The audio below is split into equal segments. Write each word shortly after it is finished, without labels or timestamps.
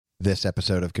This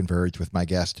episode of Converge with my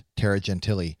guest, Tara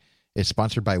Gentile, is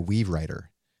sponsored by WeaveWriter.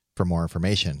 For more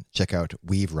information, check out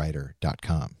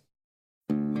weavewriter.com.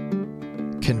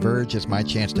 Converge is my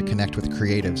chance to connect with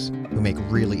creatives who make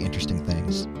really interesting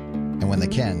things, and when they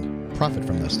can, profit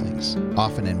from those things,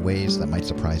 often in ways that might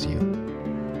surprise you.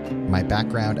 My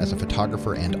background as a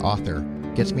photographer and author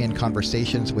gets me in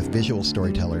conversations with visual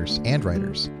storytellers and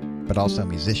writers, but also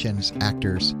musicians,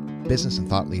 actors, business and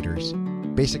thought leaders,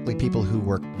 basically people who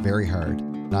work very hard,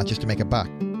 not just to make a buck,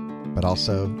 but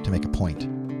also to make a point.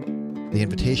 The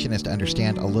invitation is to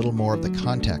understand a little more of the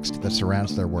context that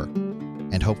surrounds their work,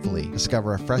 and hopefully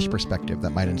discover a fresh perspective that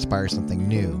might inspire something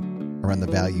new around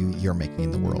the value you're making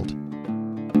in the world.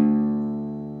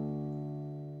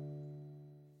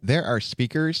 There are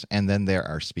speakers, and then there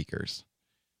are speakers.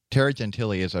 Tara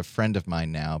Gentile is a friend of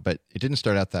mine now, but it didn't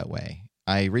start out that way.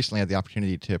 I recently had the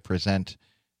opportunity to present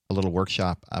a little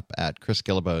workshop up at Chris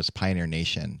Guillebeau's Pioneer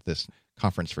Nation, this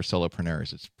conference for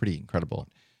solopreneurs. It's pretty incredible.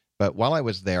 But while I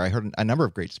was there, I heard a number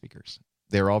of great speakers.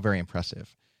 They were all very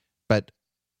impressive. But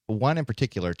one in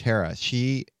particular, Tara,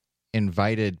 she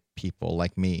invited people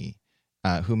like me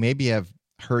who maybe have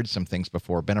heard some things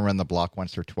before, been around the block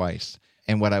once or twice.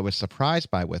 And what I was surprised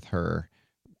by with her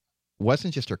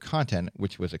wasn't just her content,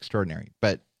 which was extraordinary,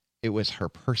 but it was her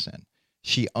person.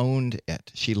 She owned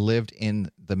it. She lived in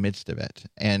the midst of it.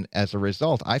 And as a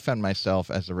result, I found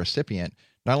myself as a recipient,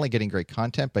 not only getting great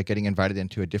content, but getting invited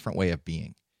into a different way of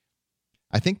being.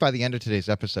 I think by the end of today's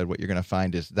episode, what you're going to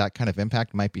find is that kind of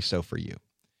impact might be so for you.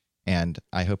 And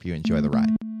I hope you enjoy the ride.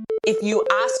 If you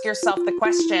ask yourself the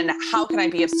question, how can I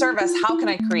be of service? How can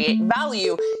I create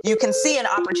value? You can see an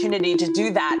opportunity to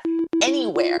do that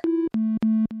anywhere.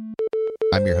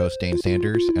 I'm your host, Dane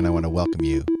Sanders, and I want to welcome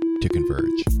you to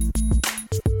Converge.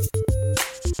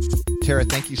 Tara,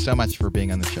 thank you so much for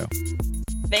being on the show.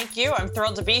 Thank you. I'm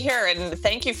thrilled to be here, and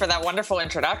thank you for that wonderful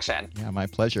introduction. Yeah, my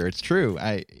pleasure. It's true.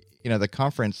 The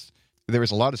conference, there was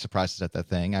a lot of surprises at that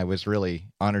thing. I was really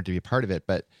honored to be a part of it,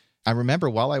 but I remember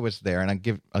while I was there,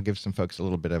 and I'll give some folks a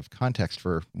little bit of context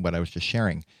for what I was just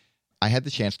sharing. I had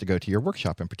the chance to go to your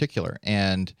workshop in particular,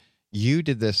 and you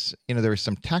did this, there were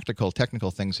some technical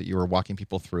things that you were walking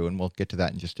people through, and we'll get to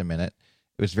that in just a minute.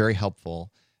 It was very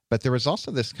helpful. But there was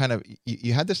also this kind of,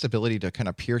 you had this ability to kind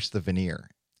of pierce the veneer.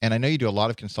 And I know you do a lot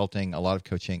of consulting, a lot of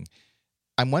coaching.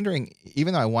 I'm wondering,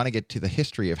 even though I want to get to the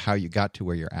history of how you got to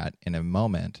where you're at in a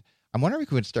moment, I'm wondering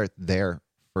if we would start there,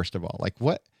 first of all. Like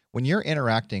when you're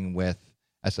interacting with,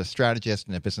 as a strategist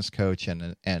and a business coach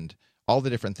and all the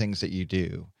different things that you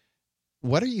do,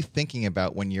 what are you thinking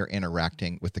about when you're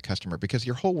interacting with the customer? Because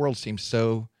your whole world seems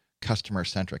so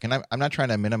customer-centric. And I'm not trying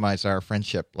to minimize our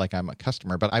friendship like I'm a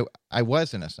customer, but I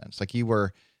was, in a sense. Like you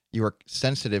were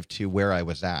sensitive to where I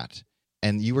was at,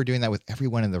 and you were doing that with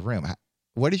everyone in the room.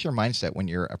 What is your mindset when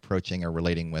you're approaching or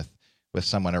relating with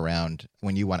someone around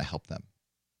when you want to help them?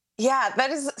 Yeah, that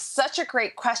is such a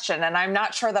great question. And I'm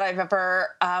not sure that I've ever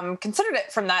considered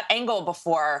it from that angle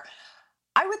before.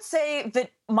 I would say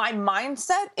that my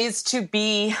mindset is to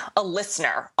be a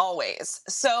listener always.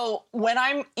 So when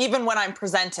I'm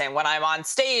presenting, when I'm on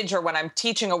stage or when I'm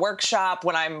teaching a workshop,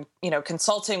 when I'm,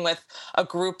 consulting with a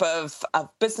group of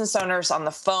business owners on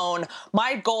the phone,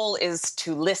 my goal is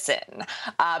to listen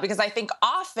because I think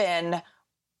often,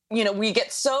 we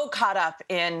get so caught up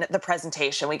in the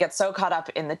presentation, we get so caught up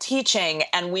in the teaching,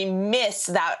 and we miss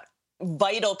that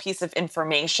vital piece of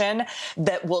information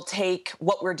that will take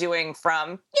what we're doing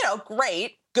from,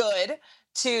 great, good,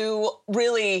 to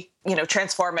really,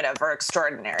 transformative or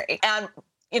extraordinary. And,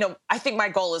 I think my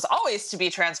goal is always to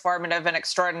be transformative and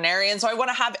extraordinary. And so I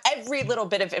want to have every little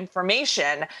bit of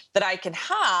information that I can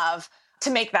have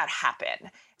to make that happen.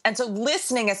 And so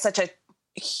listening is such a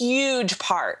huge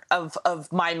part of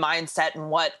my mindset and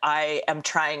what I am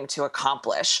trying to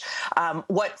accomplish.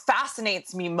 What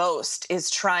fascinates me most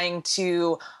is trying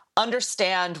to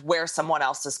understand where someone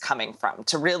else is coming from,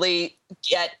 to really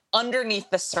get underneath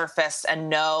the surface and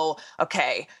know,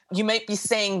 okay, you might be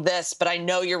saying this, but I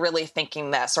know you're really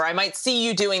thinking this, or I might see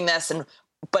you doing this,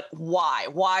 but why?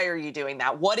 Why are you doing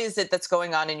that? What is it that's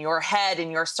going on in your head,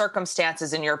 in your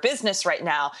circumstances, in your business right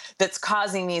now that's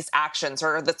causing these actions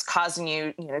or that's causing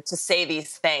you, to say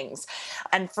these things?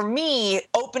 And for me,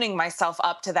 opening myself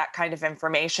up to that kind of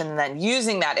information and then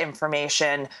using that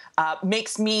information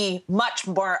makes me much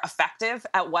more effective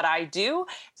at what I do.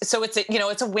 So it's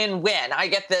a win-win. I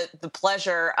get the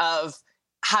pleasure of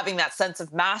having that sense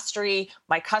of mastery.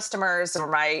 My customers or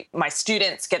my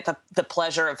students get the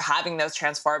pleasure of having those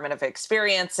transformative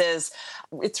experiences.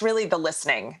 It's really the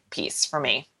listening piece for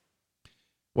me.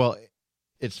 Well,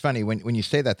 it's funny when you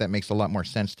say that makes a lot more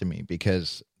sense to me,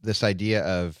 because this idea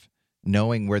of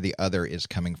knowing where the other is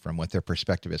coming from, what their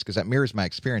perspective is, because that mirrors my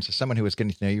experience as someone who was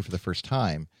getting to know you for the first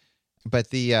time. But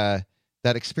the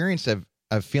that experience of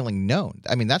feeling known,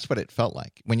 I mean, that's what it felt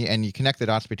like when you connect the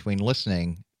dots between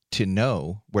listening to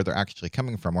know where they're actually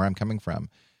coming from, where I'm coming from,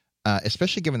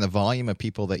 especially given the volume of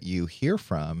people that you hear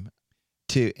from,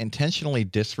 to intentionally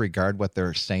disregard what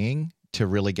they're saying to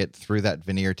really get through that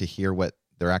veneer to hear what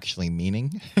they're actually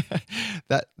meaning.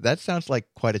 That sounds like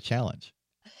quite a challenge.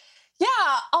 Yeah,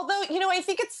 although, I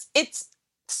think it's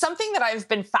something that I've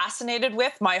been fascinated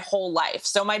with my whole life.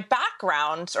 So my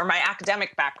background, or my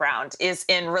academic background, is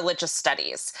in religious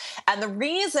studies. And the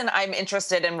reason I'm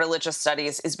interested in religious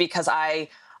studies is because I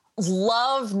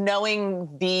love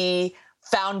knowing the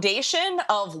foundation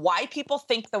of why people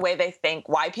think the way they think,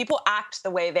 why people act the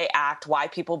way they act, why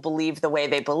people believe the way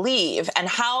they believe, and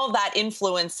how that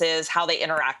influences how they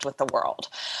interact with the world.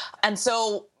 And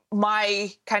so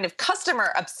my kind of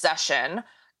customer obsession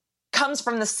comes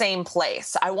from the same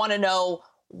place. I want to know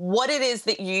what it is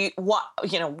that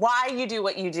why you do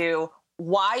what you do,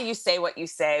 why you say what you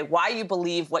say, why you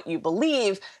believe what you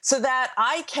believe, so that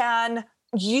I can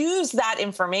use that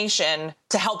information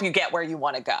to help you get where you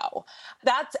want to go.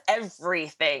 That's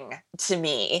everything to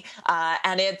me.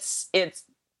 And it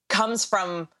comes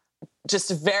from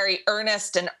just a very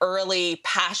earnest and early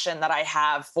passion that I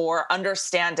have for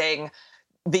understanding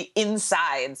the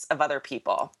insides of other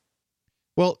people.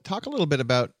 Well, talk a little bit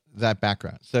about that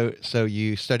background. So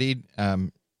you studied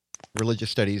religious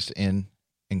studies in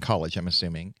college, I'm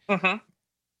assuming. Mm-hmm.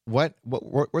 What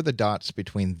were the dots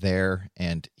between there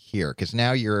and here? Because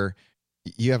now you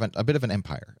have a bit of an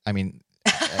empire. I mean,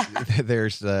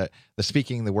 there's the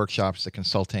speaking, the workshops, the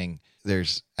consulting.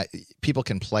 There's people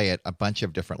can play at a bunch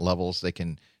of different levels. They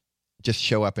can just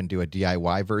show up and do a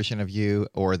DIY version of you,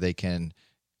 or they can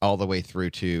all the way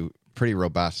through to pretty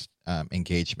robust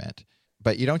engagement.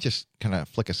 But you don't just kind of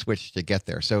flick a switch to get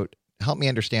there. So help me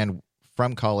understand,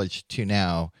 from college to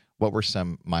now, what were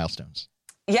some milestones?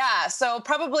 Yeah, so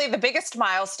probably the biggest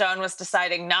milestone was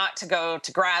deciding not to go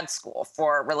to grad school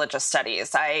for religious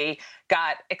studies. I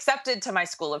got accepted to my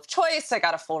school of choice. I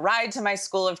got a full ride to my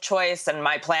school of choice, and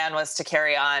my plan was to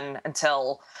carry on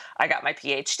until I got my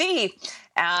PhD.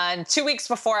 And 2 weeks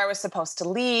before I was supposed to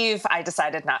leave, I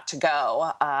decided not to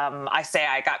go.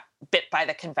 I got bit by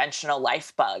the conventional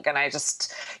life bug, and I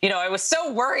just, I was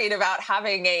so worried about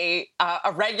having a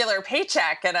regular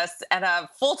paycheck and a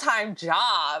full-time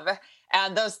job.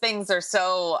 And those things are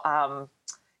so,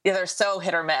 they're so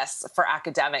hit or miss for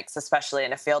academics, especially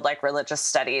in a field like religious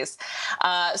studies.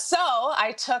 So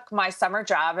I took my summer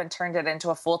job and turned it into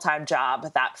a full-time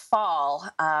job that fall.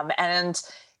 And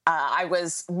I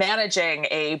was managing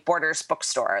a Borders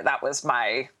bookstore. That was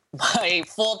my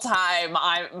full-time,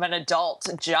 I'm an adult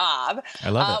job. I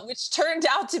love it. Which turned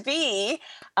out to be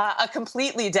a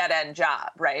completely dead-end job,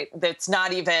 right? That's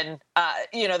not even,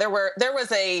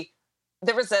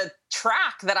 there was a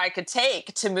track that I could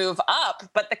take to move up,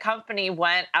 but the company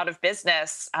went out of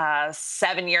business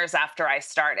 7 years after I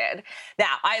started.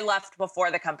 Now, I left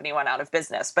before the company went out of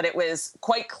business, but it was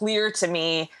quite clear to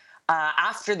me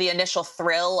after the initial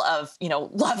thrill of,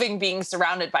 loving being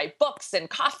surrounded by books and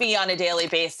coffee on a daily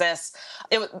basis,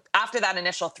 after that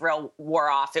initial thrill wore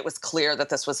off, it was clear that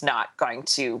this was not going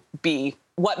to be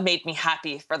what made me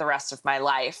happy for the rest of my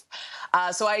life.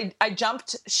 So I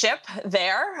jumped ship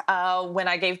there when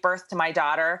I gave birth to my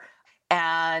daughter,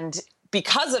 and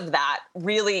because of that,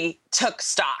 really took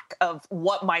stock of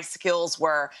what my skills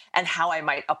were and how I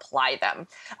might apply them.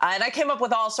 And I came up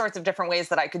with all sorts of different ways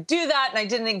that I could do that. And I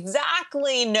didn't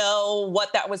exactly know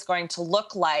what that was going to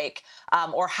look like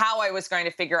or how I was going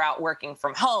to figure out working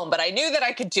from home, but I knew that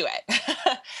I could do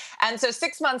it. And so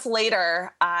 6 months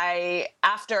later,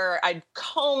 after I'd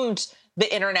combed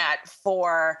the internet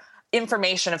for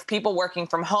information of people working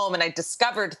from home, and I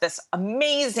discovered this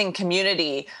amazing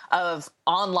community of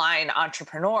online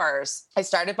entrepreneurs, I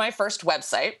started my first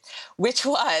website, which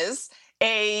was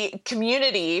a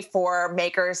community for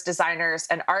makers, designers,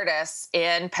 and artists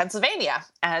in Pennsylvania.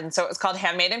 And so it was called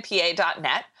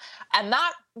handmadeandpa.net. And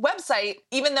that website,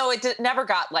 even though it never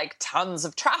got like tons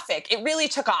of traffic, it really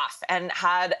took off and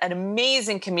had an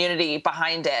amazing community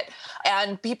behind it.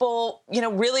 And people,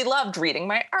 really loved reading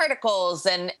my articles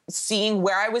and seeing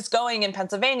where I was going in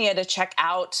Pennsylvania to check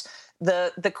out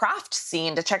the craft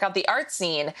scene, to check out the art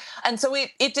scene. And so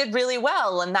it did really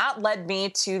well. And that led me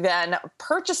to then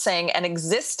purchasing an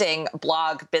existing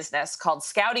blog business called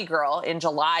Scouty Girl in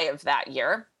July of that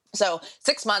year. So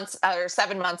 6 months or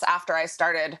 7 months after I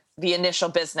started the initial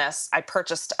business, I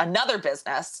purchased another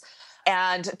business.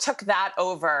 and took that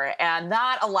over. And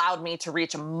that allowed me to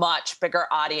reach a much bigger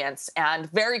audience.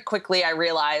 And very quickly, I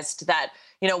realized that,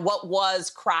 what was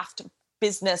craft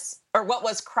business, or what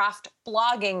was craft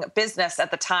blogging business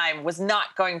at the time, was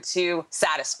not going to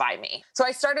satisfy me. So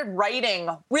I started writing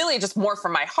really just more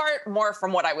from my heart, more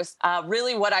from what I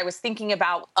was thinking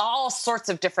about, all sorts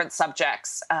of different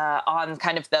subjects on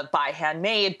kind of the buy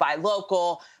handmade, buy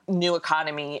local, new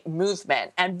economy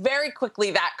movement. And very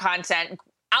quickly that content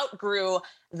outgrew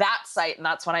that site. And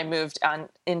that's when I moved on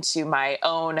into my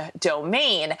own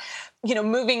domain,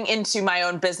 moving into my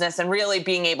own business and really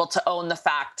being able to own the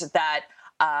fact that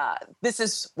this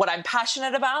is what I'm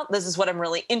passionate about. This is what I'm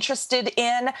really interested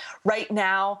in right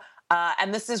now.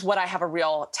 And this is what I have a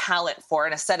real talent for,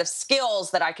 and a set of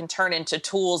skills that I can turn into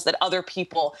tools that other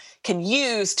people can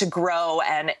use to grow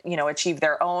and, achieve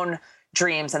their own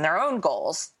dreams and their own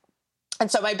goals. And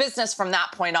so my business from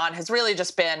that point on has really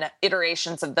just been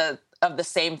iterations of the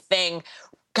same thing,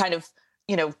 kind of,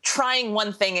 trying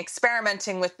one thing,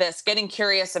 experimenting with this, getting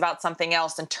curious about something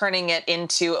else, and turning it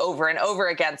into, over and over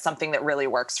again, something that really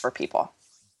works for people.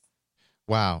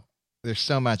 Wow. There's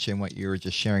so much in what you were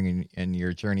just sharing in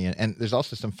your journey. And there's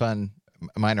also some fun,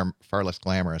 mine are far less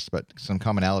glamorous, but some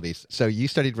commonalities. So you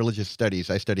studied religious studies.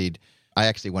 I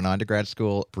actually went on to grad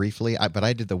school briefly, but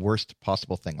I did the worst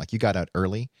possible thing. Like, you got out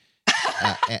early.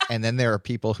 And then there are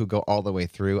people who go all the way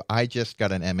through. I just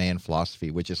got an MA in philosophy,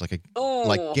 which is like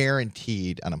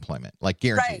guaranteed unemployment, like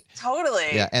guaranteed. Right, totally.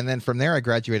 Yeah. And then from there, I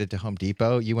graduated to Home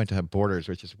Depot. You went to Borders,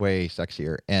 which is way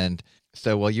sexier. And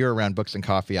so while you were around books and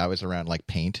coffee, I was around like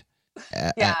paint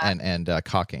and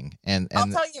caulking. And I'll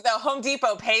tell you though, Home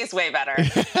Depot pays way better.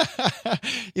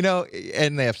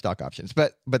 And they have stock options,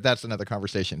 but that's another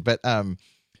conversation. But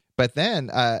then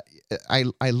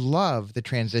I love the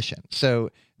transition.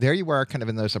 So there you are, kind of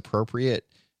in those appropriate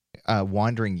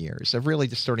wandering years of really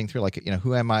just sorting through, like,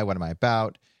 who am I? What am I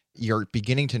about? You're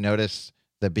beginning to notice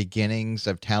the beginnings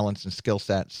of talents and skill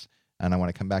sets. And I want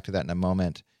to come back to that in a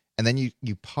moment. And then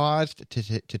you paused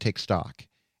to take stock.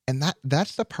 And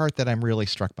that's the part that I'm really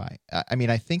struck by. I mean,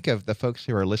 I think of the folks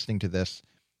who are listening to this.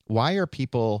 Why are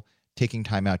people taking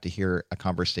time out to hear a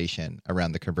conversation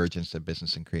around the convergence of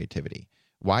business and creativity?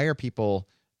 Why are people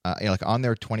like on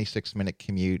their 26-minute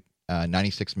commute?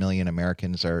 96 million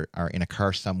Americans are in a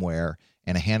car somewhere,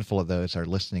 and a handful of those are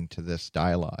listening to this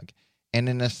dialogue. And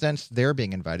in a sense, they're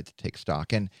being invited to take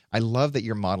stock. And I love that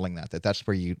you're modeling that's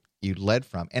where you led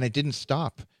from. And it didn't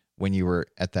stop when you were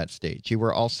at that stage. You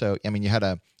were also, you had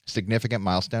a significant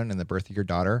milestone in the birth of your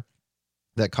daughter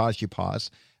that caused you pause.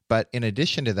 But in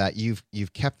addition to that,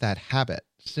 you've kept that habit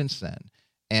since then.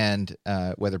 And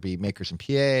whether it be Makers and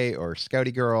PA or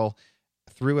Scouty Girl,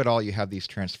 through it all, you have these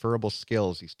transferable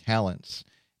skills, these talents,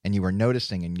 and you were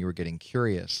noticing and you were getting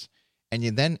curious. And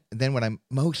you then what I'm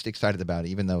most excited about,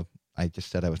 even though I just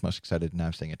said I was most excited and now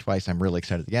I'm saying it twice, I'm really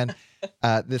excited again,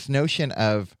 this notion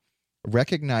of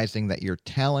recognizing that your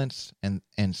talents and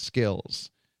skills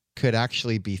could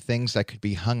actually be things that could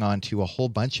be hung on to a whole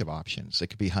bunch of options. It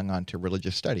could be hung on to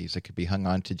religious studies. It could be hung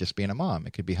on to just being a mom.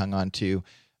 It could be hung on to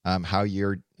how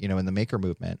you're, in the maker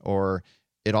movement, or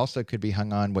it also could be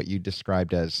hung on what you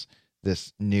described as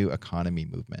this new economy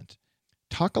movement.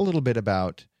 Talk a little bit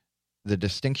about the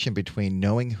distinction between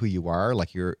knowing who you are,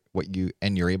 like you're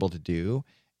able to do,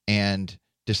 and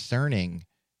discerning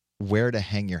where to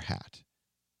hang your hat.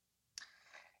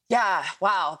 Yeah,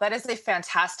 wow, that is a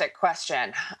fantastic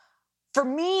question. For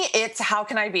me, it's how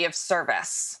can I be of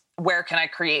service? Where can I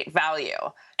create value?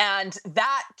 And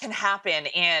that can happen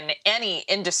in any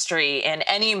industry, in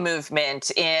any movement,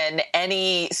 in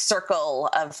any circle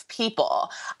of people.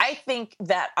 I think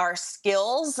that our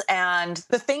skills and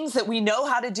the things that we know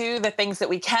how to do, the things that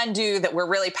we can do, that we're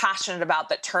really passionate about,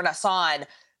 that turn us on,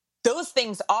 those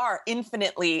things are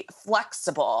infinitely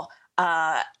flexible.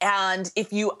 And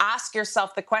if you ask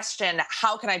yourself the question,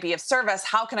 how can I be of service?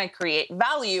 How can I create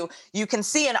value? You can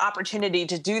see an opportunity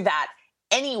to do that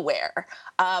anywhere,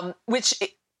 which,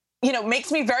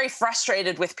 makes me very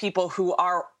frustrated with people who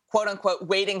are, quote unquote,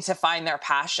 waiting to find their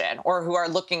passion, or who are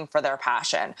looking for their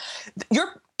passion.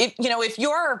 If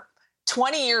you're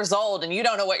 20 years old and you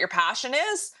don't know what your passion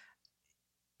is,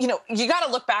 you got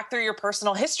to look back through your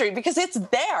personal history, because it's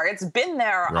there. It's been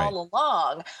there Right. all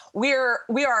along. We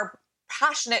are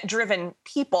passionate, driven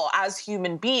people as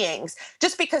human beings.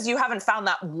 Just because you haven't found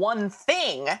that one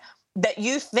thing that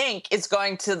you think is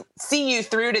going to see you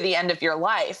through to the end of your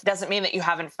life doesn't mean that you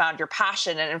haven't found your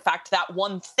passion. And in fact, that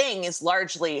one thing is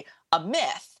largely a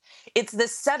myth. It's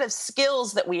this set of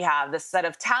skills that we have, this set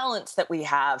of talents that we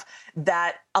have,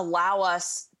 that allow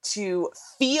us to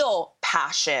feel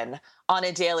passion on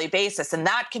a daily basis. And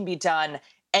that can be done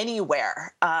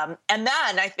anywhere. And then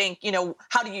I think,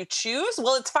 how do you choose?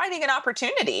 Well, it's finding an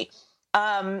opportunity.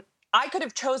 I could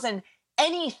have chosen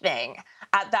anything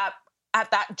at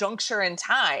that juncture in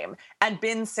time and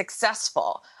been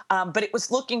successful. But it was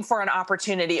looking for an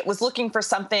opportunity. It was looking for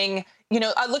something,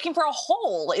 looking for a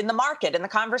hole in the market, in the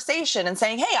conversation, and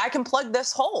saying, hey, I can plug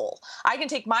this hole. I can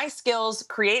take my skills,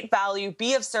 create value,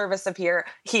 be of service of here,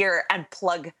 and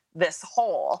plug this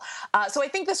hole. So I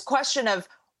think this question of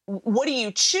what do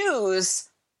you choose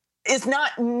is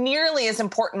not nearly as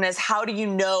important as how do you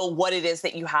know what it is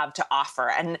that you have to offer,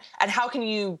 and how can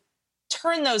you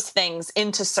turn those things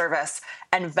into service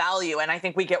and value. And I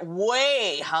think we get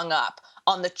way hung up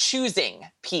on the choosing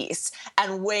piece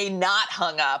and way not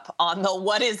hung up on the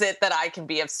what is it that I can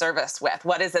be of service with?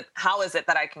 How is it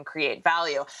that I can create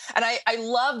value? And I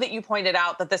love that you pointed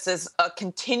out that this is a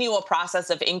continual process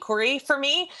of inquiry for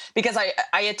me, because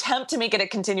I attempt to make it a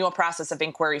continual process of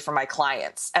inquiry for my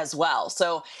clients as well.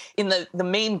 So in the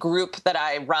main group that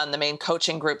I run, the main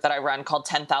coaching group that I run called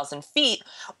 10,000 Feet,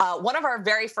 one of our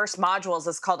very first modules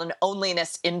is called an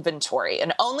onlyness inventory.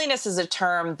 And onlyness is a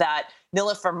term that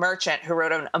Nilofer Merchant, who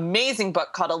wrote an amazing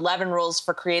book called 11 Rules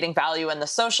for Creating Value in the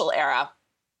Social Era,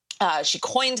 she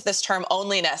coined this term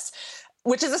onlyness,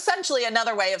 which is essentially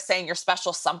another way of saying you're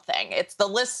special something. It's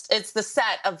the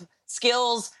set of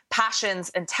skills, passions,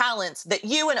 and talents that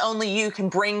you and only you can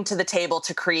bring to the table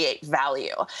to create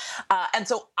value. And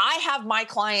so I have my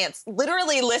clients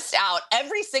literally list out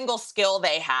every single skill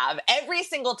they have, every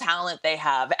single talent they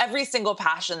have, every single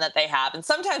passion that they have. And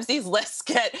sometimes these lists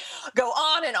go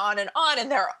on and on and on, and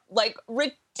they're like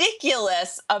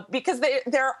ridiculous because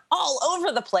they're all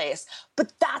over the place.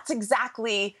 But that's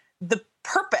exactly the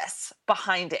purpose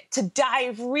behind it, to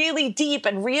dive really deep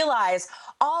and realize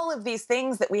all of these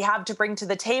things that we have to bring to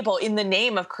the table in the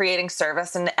name of creating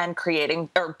service and creating,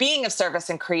 or being of service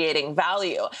and creating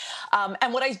value.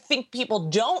 And what I think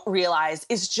people don't realize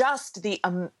is just the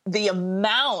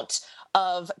amount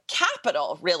of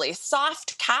capital, really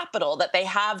soft capital, that they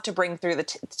have to bring to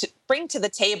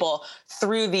the table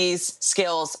through these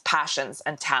skills, passions,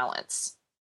 and talents.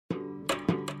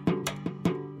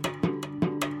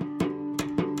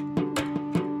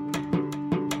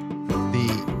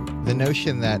 The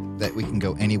notion that we can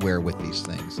go anywhere with these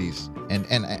things,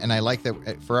 and I like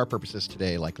that for our purposes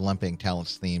today, like lumping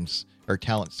talents, themes, or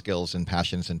talent, skills, and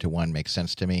passions into one makes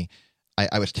sense to me.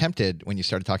 I was tempted when you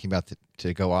started talking about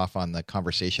to go off on the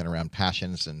conversation around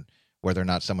passions and whether or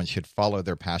not someone should follow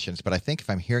their passions. But I think if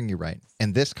I'm hearing you right,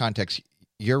 in this context,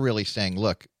 you're really saying,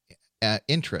 look,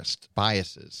 interest,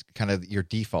 biases, kind of your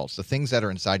defaults, the things that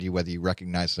are inside you, whether you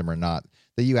recognize them or not,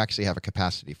 that you actually have a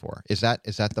capacity for. Is that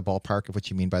the ballpark of what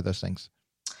you mean by those things?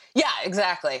 Yeah,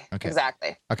 exactly. Okay.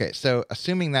 Exactly. Okay. So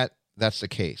assuming that that's the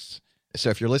case, so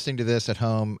if you're listening to this at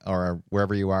home or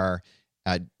wherever you are,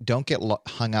 don't get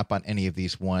hung up on any of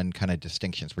these one kind of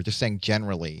distinctions. We're just saying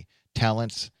generally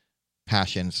talents,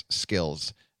 passions,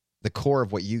 skills, the core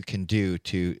of what you can do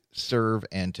to serve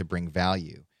and to bring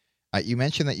value. You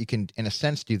mentioned that you can, in a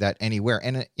sense, do that anywhere.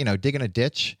 And, dig in a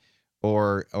ditch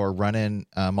or run in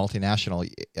multinational,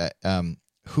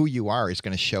 who you are is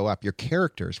going to show up. Your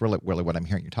character is really what I'm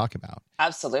hearing you talk about.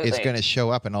 Absolutely. It's going to show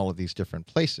up in all of these different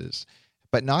places.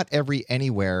 But not every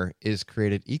anywhere is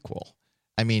created equal.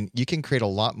 I mean, you can create a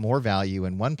lot more value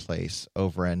in one place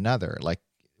over another. Like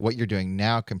what you're doing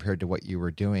now compared to what you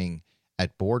were doing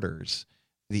at Borders,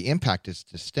 the impact is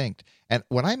distinct. And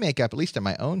what I make up, at least in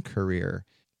my own career,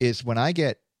 is when I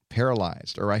get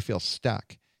paralyzed or I feel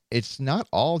stuck, it's not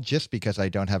all just because I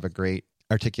don't have a great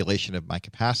articulation of my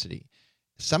capacity.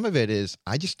 Some of it is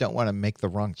I just don't want to make the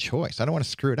wrong choice. I don't want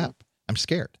to screw it up. I'm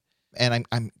scared. And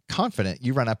I'm confident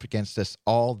you run up against this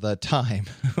all the time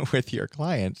with your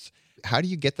clients. How do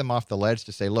you get them off the ledge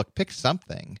to say, look, pick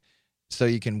something so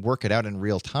you can work it out in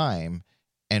real time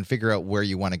and figure out where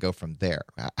you want to go from there?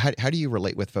 How do you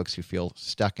relate with folks who feel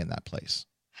stuck in that place?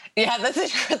 Yeah,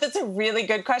 that's a really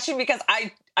good question, because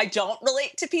I don't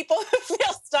relate to people who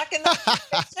feel stuck in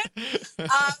that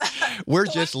situation. We're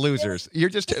just losers. You're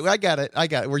just, I got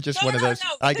it. We're just one of those. No,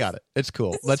 I got it. It's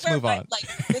cool. Let's move on.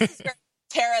 This is where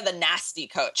Tara, the nasty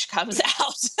coach, comes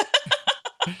out.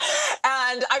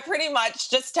 And I pretty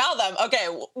much just tell them, okay,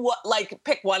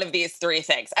 pick one of these three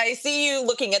things. I see you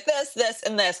looking at this, this,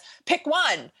 and this. Pick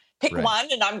one. Pick one,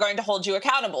 and I'm going to hold you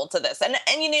accountable to this. And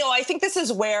I think this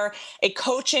is where a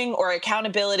coaching or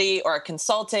accountability or a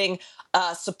consulting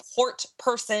support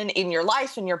person in your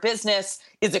life, in your business,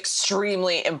 is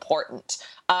extremely important.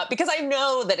 Because I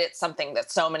know that it's something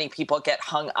that so many people get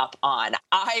hung up on.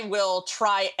 I will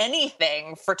try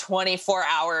anything for 24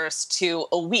 hours to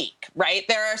a week, right?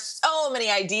 There are so many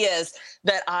ideas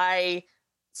that I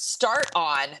start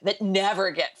on that never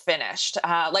get finished.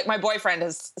 Like my boyfriend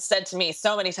has said to me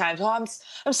so many times, "Oh,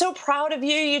 I'm so proud of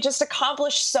you. You just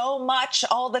accomplish so much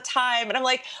all the time." And I'm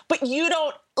like, "But you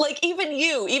don't, like,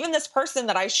 even this person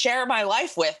that I share my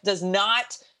life with does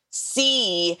not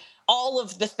see all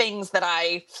of the things that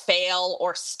I fail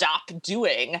or stop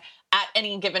doing at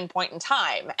any given point in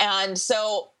time." And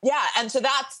so, yeah, and so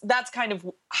that's kind of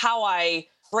how I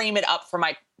frame it up for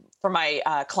my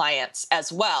clients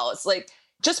as well. It's like,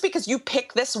 just because you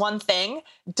pick this one thing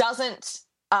doesn't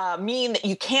mean that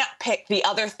you can't pick the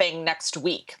other thing next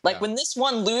week. Like when this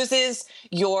one loses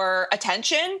your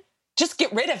attention, just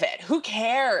get rid of it. Who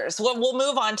cares? We'll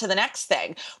move on to the next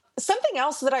thing. Something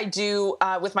else that I do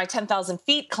with my 10,000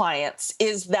 feet clients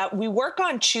is that we work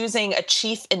on choosing a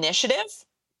chief initiative.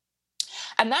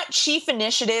 And that chief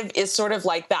initiative is sort of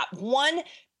like that one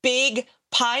big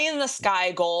pie in the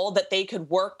sky goal that they could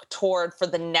work toward for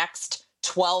the next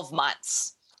 12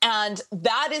 months. And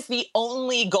that is the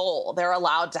only goal they're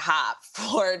allowed to have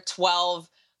for 12,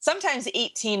 sometimes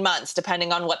 18 months,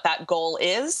 depending on what that goal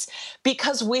is.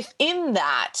 Because within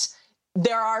that,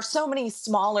 there are so many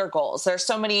smaller goals. There are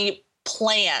so many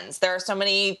plans. There are so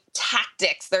many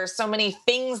tactics. There are so many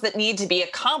things that need to be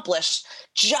accomplished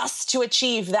just to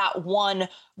achieve that one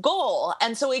goal.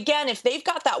 And so again, if they've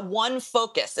got that one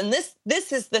focus, and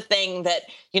this is the thing that,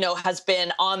 has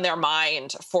been on their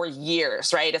mind for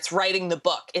years, right? It's writing the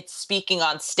book, it's speaking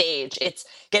on stage, it's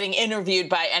getting interviewed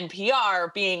by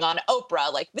NPR, being on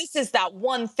Oprah. Like, this is that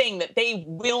one thing that they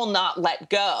will not let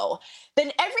go.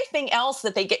 Then everything else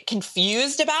that they get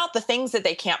confused about, the things that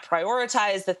they can't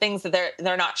prioritize, the things that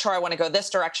they're not sure, I want to go this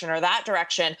direction or that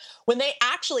direction, when they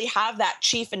actually have that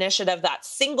chief initiative, that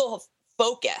single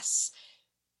focus,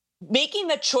 making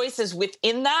the choices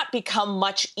within that become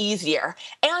much easier.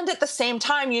 And at the same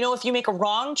time, if you make a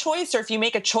wrong choice, or if you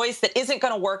make a choice that isn't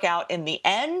going to work out in the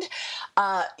end,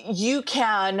 you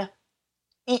can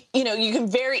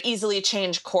very easily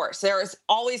change course. There is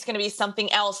always going to be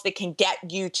something else that can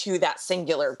get you to that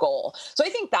singular goal. So I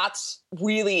think that's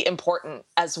really important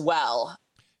as well.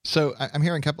 So I'm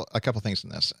hearing a couple things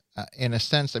in this. In a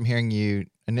sense, I'm hearing you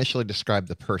initially describe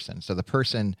the person. So the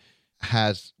person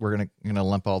we're going to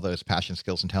lump all those passion,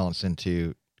 skills, and talents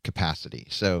into capacity.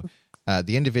 So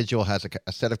the individual has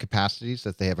a set of capacities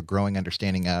that they have a growing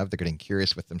understanding of. They're getting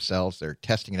curious with themselves. They're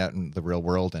testing it out in the real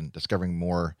world and discovering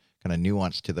more kind of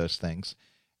nuance to those things.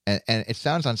 And it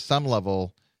sounds on some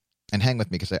level, and hang with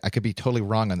me because I could be totally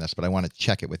wrong on this, but I want to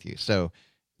check it with you. So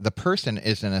the person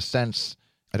is, in a sense,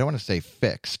 I don't want to say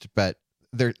fixed, but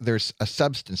there's a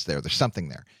substance there. There's something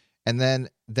there. And then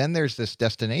there's this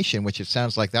destination, which it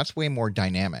sounds like that's way more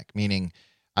dynamic, meaning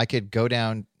I could go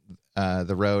down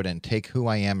the road and take who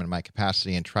I am in my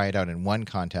capacity and try it out in one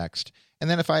context. And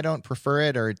then if I don't prefer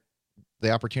it, or the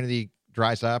opportunity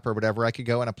dries up or whatever, I could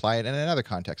go and apply it in another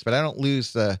context. But I don't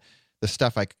lose the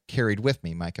stuff I carried with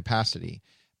me, my capacity.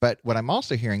 But what I'm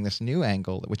also hearing, this new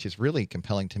angle, which is really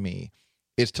compelling to me,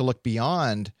 is to look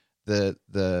beyond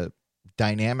the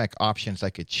dynamic options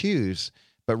I could choose,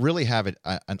 but really have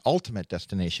an ultimate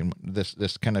destination,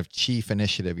 this kind of chief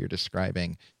initiative you're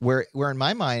describing, where in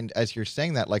my mind, as you're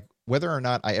saying that, like, whether or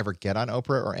not I ever get on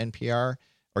Oprah or NPR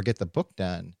or get the book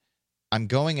done, I'm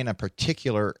going in a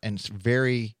particular and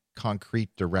very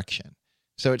concrete direction.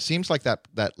 So it seems like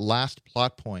that last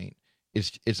plot point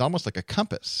is almost like a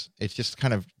compass. It's just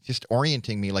kind of just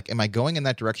orienting me, like, am I going in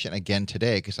that direction again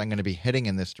today? Because I'm going to be heading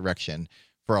in this direction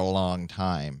for a long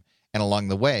time. And along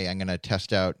the way, I'm going to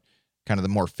test out kind of the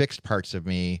more fixed parts of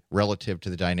me relative to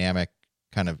the dynamic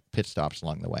kind of pit stops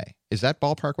along the way. Is that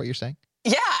ballpark what you're saying?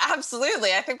 Yeah,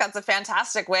 absolutely. I think that's a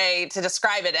fantastic way to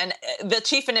describe it. And the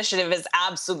chief initiative is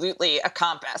absolutely a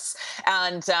compass.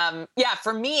 And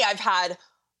for me, I've had,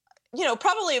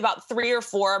 probably about 3 or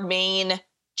 4 main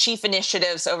chief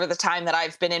initiatives over the time that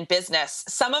I've been in business.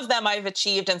 Some of them I've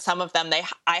achieved and some of them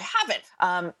I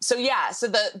haven't. So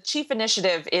the chief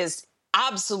initiative is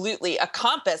absolutely a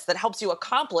compass that helps you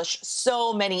accomplish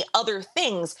so many other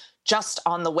things just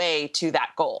on the way to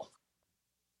that goal.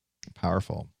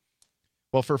 Powerful.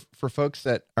 Well, for folks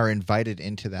that are invited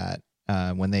into that,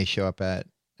 when they show up at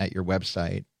your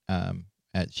website,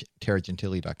 at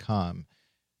taragentili.com,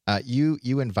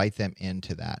 you invite them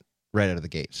into that right out of the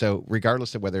gate. So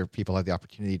regardless of whether people have the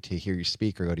opportunity to hear you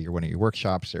speak or go to one of your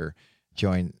workshops or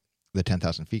join the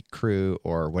 10,000 feet crew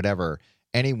or whatever,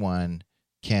 anyone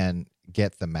can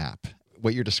get the map.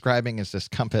 What you're describing is this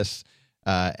compass,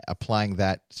 applying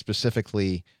that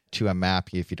specifically to a map.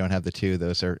 If you don't have the two,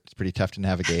 it's pretty tough to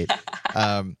navigate.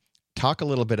 Talk a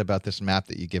little bit about this map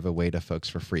that you give away to folks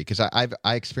for free. Because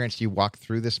I experienced you walk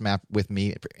through this map with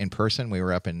me in person. We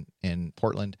were up in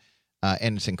Portland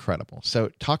and it's incredible. So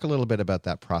talk a little bit about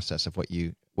that process of what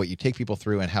you take people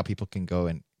through and how people can go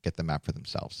and get the map for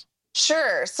themselves.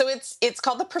 Sure. So it's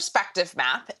called the perspective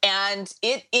map, and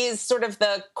it is sort of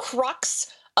the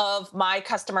crux of my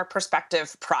customer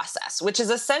perspective process, which is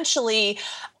essentially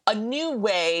a new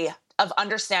way of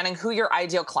understanding who your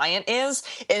ideal client is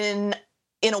in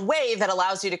a way that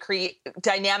allows you to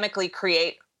dynamically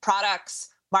create products,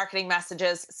 marketing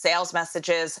messages, sales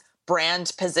messages,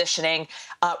 brand positioning,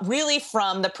 really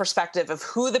from the perspective of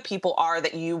who the people are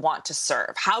that you want to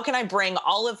serve. How can I bring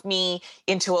all of me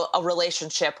into a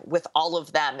relationship with all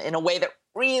of them in a way that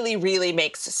really, really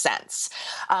makes sense?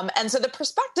 And so the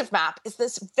perspective map is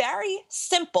this very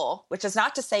simple, which is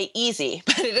not to say easy,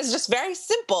 but it is just very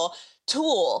simple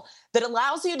tool that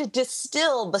allows you to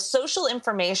distill the social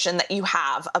information that you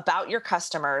have about your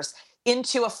customers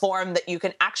into a form that you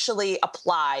can actually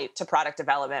apply to product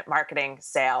development, marketing,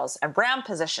 sales, and brand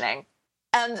positioning.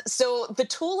 And so the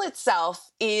tool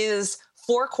itself is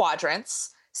 4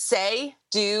 quadrants: say,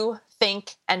 do,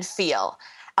 think, and feel.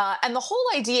 And the whole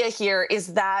idea here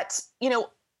is that,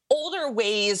 older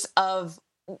ways of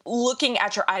looking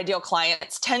at your ideal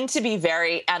clients tend to be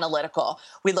very analytical.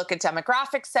 We look at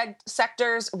demographic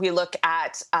sectors. We look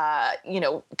at,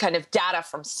 kind of data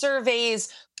from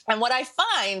surveys. And what I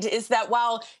find is that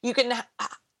while you can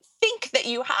think that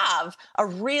you have a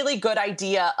really good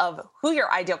idea of who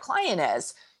your ideal client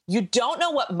is, you don't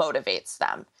know what motivates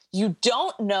them. You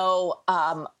don't know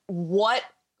what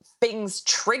things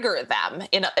trigger them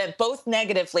both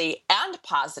negatively and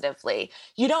positively.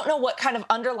 You don't know what kind of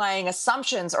underlying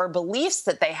assumptions or beliefs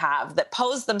that they have that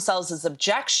pose themselves as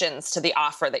objections to the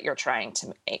offer that you're trying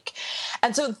to make.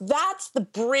 And so that's the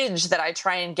bridge that I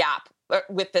try and gap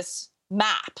with this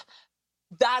map.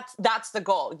 That's the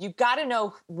goal. You've got to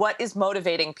know what is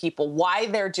motivating people, why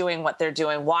they're doing what they're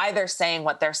doing, why they're saying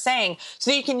what they're saying, so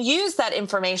you can use that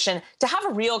information to have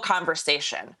a real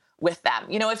conversation with them.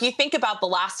 If you think about the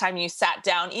last time you sat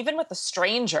down, even with a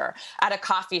stranger at a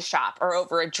coffee shop or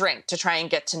over a drink to try and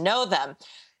get to know them,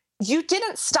 you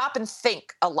didn't stop and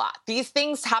think a lot. These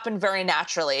things happen very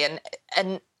naturally.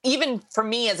 And even for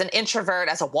me as an introvert,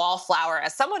 as a wallflower,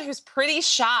 as someone who's pretty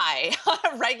shy on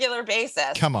a regular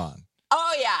basis. Come on.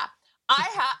 Oh, yeah.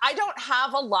 I don't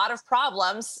have a lot of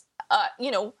problems,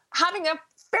 having a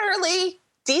fairly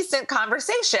decent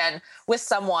conversation with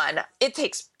someone.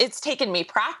 It's taken me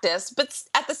practice, but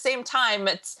at the same time,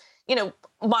 it's,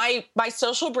 my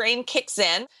social brain kicks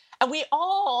in, and we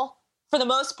all, for the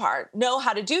most part, know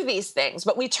how to do these things,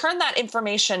 but we turn that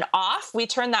information off. We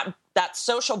turn that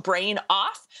social brain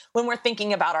off when we're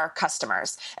thinking about our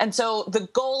customers. And so the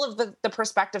goal of the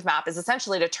perspective map is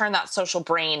essentially to turn that social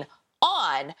brain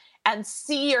on and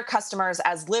see your customers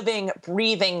as living,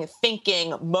 breathing,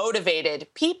 thinking, motivated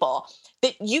people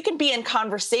that you can be in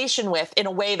conversation with in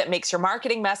a way that makes your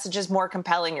marketing messages more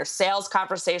compelling, your sales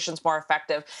conversations more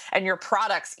effective, and your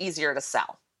products easier to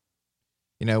sell.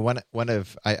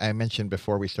 I mentioned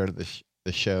before we started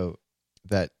the show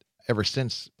that ever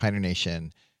since Pioneer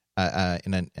Nation,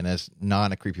 in as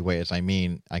non a creepy way as I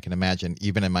mean, I can imagine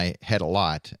even in my head a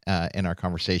lot in our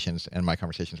conversations and my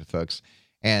conversations with folks.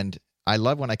 And I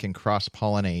love when I can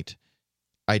cross-pollinate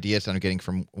ideas that I'm getting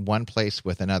from one place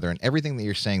with another. And everything that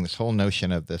you're saying, this whole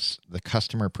notion of the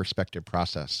customer perspective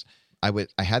process, I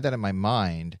had that in my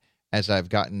mind as I've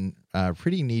gotten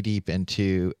pretty knee-deep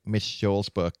into Mitch Joel's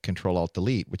book, Control, Alt,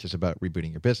 Delete, which is about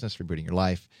rebooting your business, rebooting your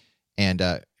life. And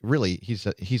really, he's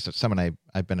someone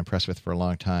I've been impressed with for a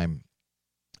long time.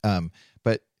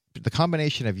 But the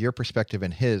combination of your perspective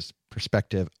and his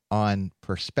perspective on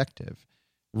perspective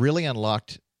really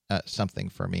unlocked something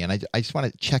for me. And I just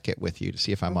want to check it with you to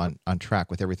see if I'm on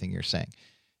track with everything you're saying.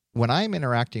 When I'm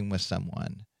interacting with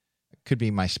someone, it could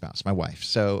be my spouse, my wife.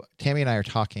 So Tammy and I are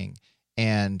talking,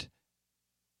 and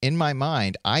in my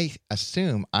mind, I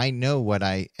assume I know what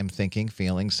I am thinking,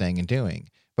 feeling, saying, and doing.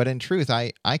 But in truth,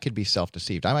 I could be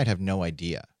self-deceived. I might have no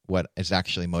idea what is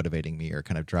actually motivating me or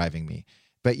kind of driving me.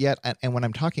 But yet, and when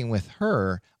I'm talking with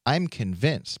her, I'm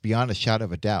convinced beyond a shadow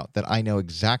of a doubt that I know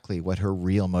exactly what her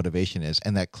real motivation is,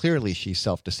 and that clearly she's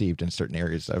self-deceived in certain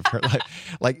areas of her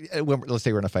life. Like let's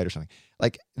say we're in a fight or something.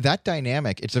 Like that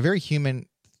dynamic, it's a very human,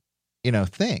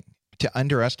 thing to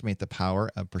underestimate the power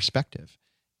of perspective.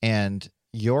 And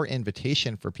your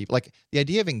invitation for people, like the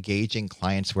idea of engaging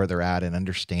clients where they're at and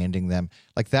understanding them,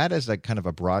 like that is a kind of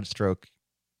a broad stroke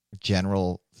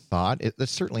general thought.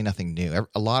 That's certainly nothing new.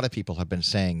 A lot of people have been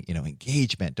saying,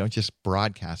 engagement, don't just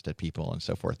broadcast at people and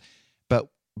so forth. But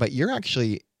you're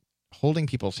actually holding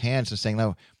people's hands and saying,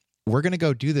 no, we're going to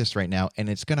go do this right now, and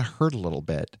it's going to hurt a little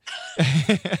bit.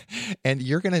 And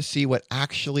you're going to see what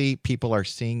actually people are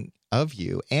seeing of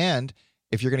you. And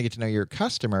if you're going to get to know your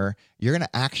customer, you're going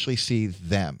to actually see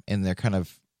them in their kind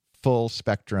of full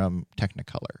spectrum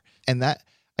Technicolor. And that,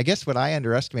 I guess what I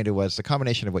underestimated was the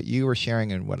combination of what you were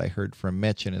sharing and what I heard from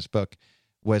Mitch in his book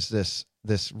was this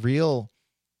real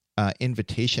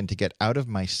invitation to get out of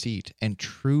my seat and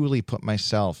truly put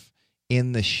myself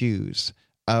in the shoes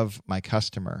of my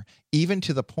customer, even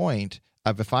to the point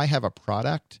of if I have a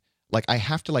product, like I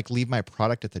have to like leave my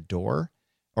product at the door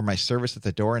or my service at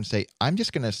the door and say, I'm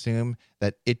just going to assume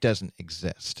that it doesn't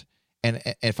exist. And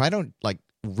if I don't like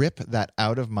rip that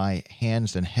out of my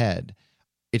hands and head,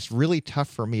 it's really tough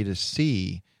for me to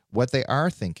see what they are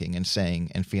thinking and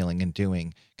saying and feeling and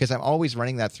doing, because I'm always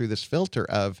running that through this filter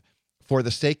of for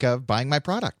the sake of buying my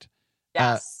product.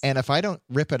 Yes. And if I don't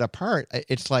rip it apart,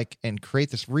 it's like, and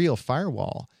create this real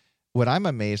firewall. What I'm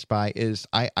amazed by is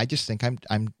I just think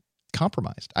I'm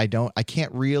compromised. I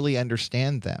can't really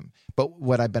understand them. But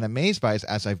what I've been amazed by is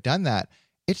as I've done that,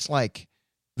 it's like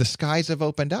the skies have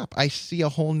opened up. I see a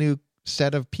whole new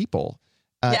set of people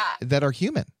that are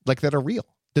human, like that are real.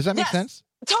 Does that make sense?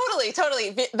 Totally.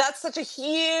 That's such a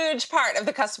huge part of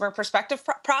the customer perspective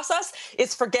process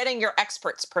is forgetting your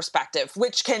expert's perspective,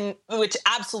 which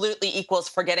absolutely equals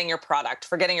forgetting your product,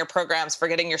 forgetting your programs,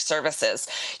 forgetting your services.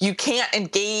 You can't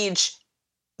engage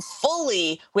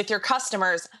fully with your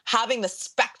customers having the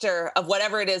specter of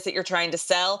whatever it is that you're trying to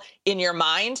sell in your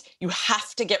mind. You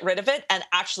have to get rid of it and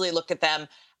actually look at them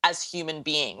as human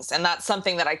beings. And that's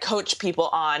something that I coach people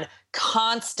on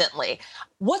constantly.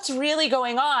 What's really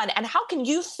going on and how can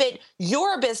you fit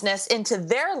your business into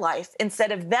their life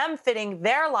instead of them fitting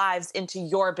their lives into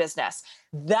your business?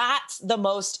 That's the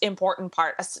most important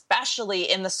part,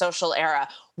 especially in the social era.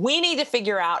 We need to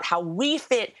figure out how we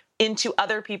fit into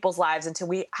other people's lives,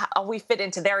 how we fit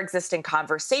into their existing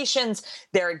conversations,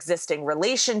 their existing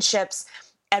relationships,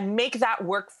 and make that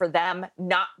work for them,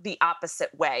 not the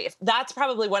opposite way. That's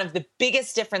probably one of the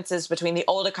biggest differences between the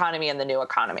old economy and the new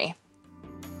economy.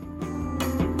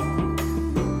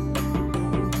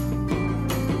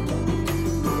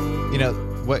 You know,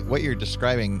 what you're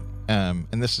describing, and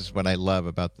this is what I love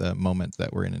about the moment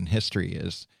that we're in history,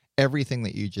 is everything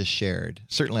that you just shared.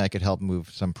 Certainly I could help move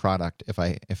some product if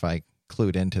I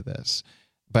clued into this.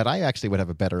 But I actually would have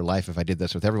a better life if I did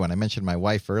this with everyone. I mentioned my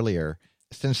wife earlier.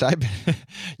 Since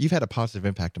you've had a positive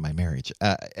impact on my marriage.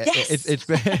 Yes. It's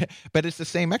but it's the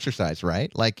same exercise,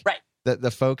 right? Like right. The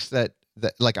folks that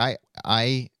like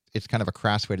I it's kind of a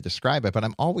crass way to describe it, but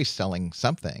I'm always selling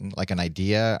something like an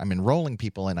idea. I'm enrolling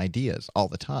people in ideas all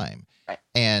the time. Right.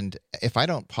 And if I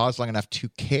don't pause long enough to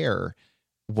care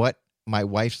what my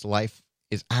wife's life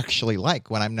is actually like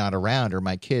when I'm not around, or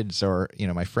my kids, or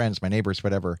my friends, my neighbors,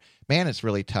 whatever, man, it's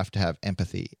really tough to have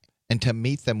empathy and to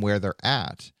meet them where they're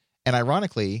at. And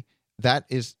ironically,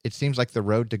 it seems like the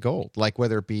road to gold, like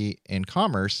whether it be in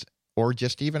commerce or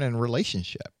just even in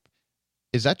relationship.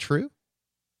 Is that true?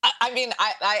 I mean,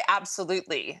 I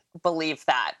absolutely believe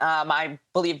that. I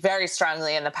believe very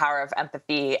strongly in the power of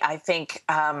empathy. I think,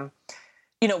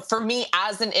 for me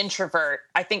as an introvert,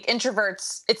 I think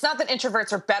introverts, it's not that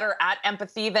introverts are better at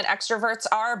empathy than extroverts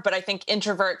are, but I think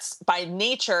introverts by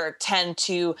nature tend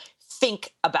to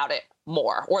think about it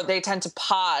more, or they tend to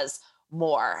pause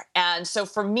more. And so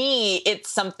for me, it's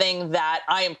something that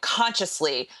I am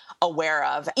consciously aware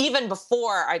of. Even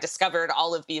before I discovered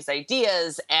all of these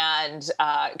ideas and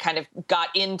kind of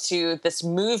got into this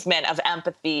movement of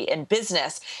empathy in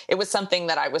business, it was something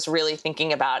that I was really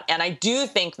thinking about. And I do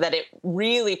think that it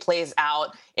really plays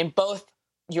out in both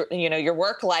your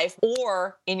work life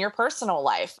or in your personal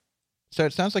life. So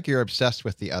it sounds like you're obsessed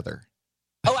with the other.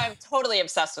 Oh, I'm totally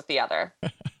obsessed with the other.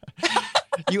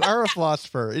 You are a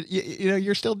philosopher.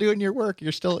 You're still doing your work.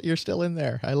 You're still in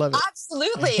there. I love it.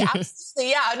 Absolutely.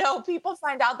 Yeah. No, people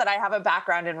find out that I have a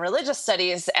background in religious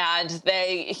studies and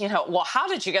they, well, how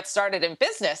did you get started in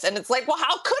business? And it's like, well,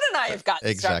 how couldn't I have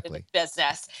gotten started in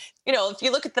business? If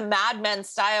you look at the Mad Men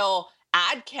style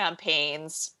ad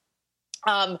campaigns,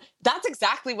 that's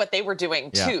exactly what they were doing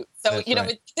too. So,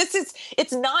 right.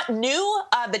 It's not new.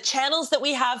 The channels that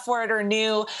we have for it are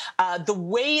new. The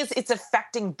ways it's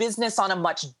affecting business on a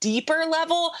much deeper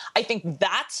level, I think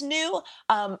that's new.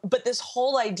 But this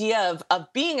whole idea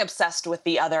of being obsessed with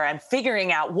the other and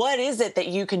figuring out what is it that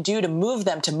you can do to move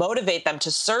them, to motivate them, to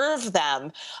serve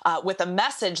them with a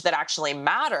message that actually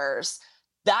matters,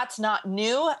 that's not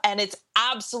new. And it's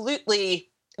absolutely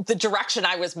the direction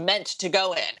I was meant to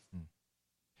go in.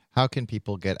 How can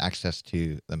people get access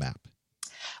to the map?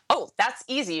 Oh, that's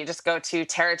easy. You just go to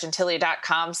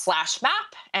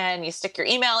taragentili.com/map and you stick your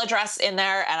email address in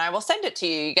there and I will send it to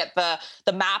you. You get the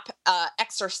map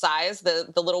exercise,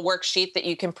 the little worksheet that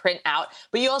you can print out,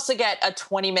 but you also get a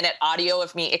 20-minute audio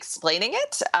of me explaining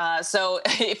it. So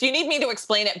if you need me to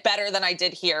explain it better than I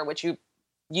did here, which you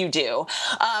do,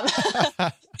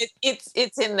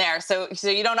 it's in there. So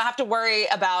you don't have to worry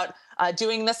about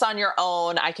doing this on your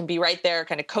own. I can be right there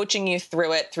kind of coaching you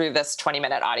through it through this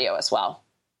 20-minute audio as well.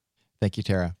 Thank you,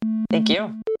 Tara. Thank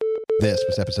you. This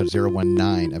was episode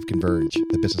 019 of Converge,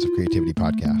 the Business of Creativity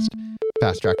podcast.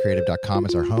 FastTrackCreative.com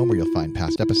is our home where you'll find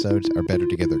past episodes, our Better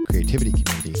Together creativity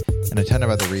community, and a ton of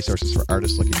other resources for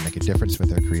artists looking to make a difference with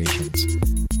their creations.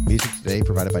 Music today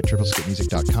provided by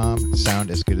TripleSkipMusic.com, Sound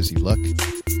as Good as You Look,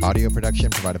 audio production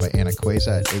provided by Anna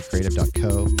Queza at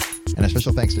 8creative.co, and a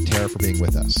special thanks to Tara for being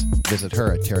with us. Visit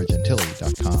her at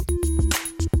taragentili.com.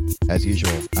 As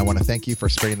usual, I want to thank you for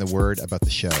spreading the word about the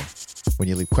show. When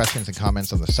you leave questions and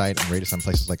comments on the site and rate us on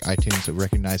places like iTunes, we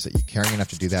recognize that you caring enough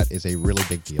to do that is a really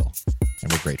big deal,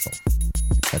 and we're grateful.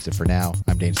 That's it for now.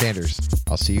 I'm Dane Sanders.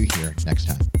 I'll see you here next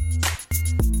time.